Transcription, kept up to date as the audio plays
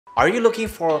Are you looking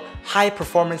for high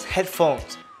performance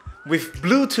headphones with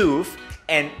Bluetooth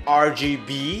and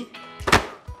RGB?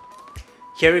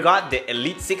 Here we got the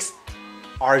Elite 6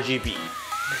 RGB.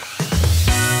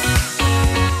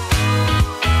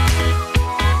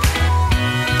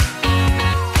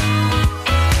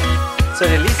 So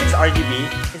the Elite 6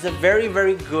 RGB is a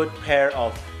very good pair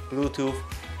of Bluetooth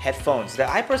headphones that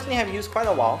I personally have used quite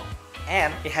a while,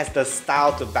 and it has the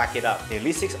style to back it up. The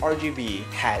Elite 6 RGB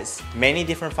has many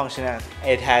different functionality.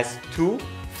 It has two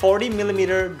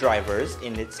 40mm drivers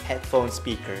in its headphone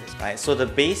speakers, right? So the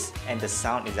bass and the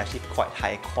sound is actually quite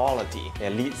high quality. The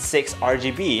Elite 6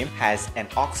 RGB has an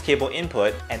aux cable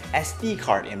input, an SD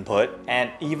card input,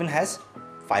 and even has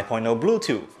 5.0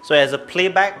 Bluetooth. So it has a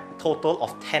playback total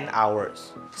of 10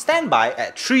 hours. Standby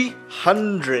at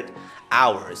 300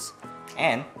 hours.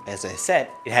 And as I said,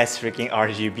 it has freaking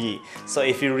RGB. So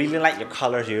if you really like your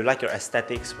colors, you like your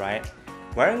aesthetics, right?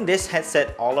 Wearing this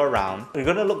headset all around, you're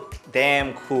gonna look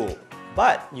damn cool.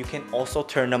 But you can also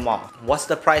turn them off. What's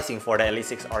the pricing for the Elite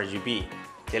 6 RGB?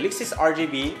 The Elite 6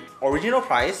 RGB original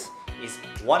price is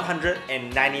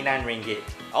 199 ringgit.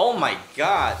 Oh my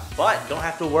god! But don't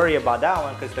have to worry about that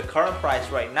one because the current price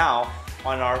right now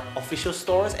on our official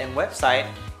stores and website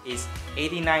is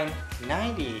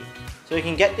 89.90. So you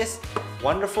can get this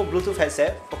wonderful Bluetooth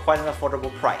headset for quite an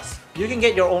affordable price. You can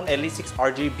get your own Elite 6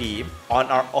 RGB on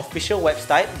our official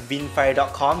website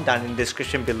Vinnfier.com down in the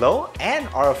description below, and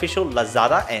our official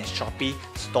Lazada and Shopee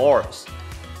stores.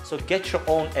 So get your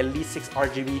own Elite 6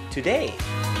 RGB today.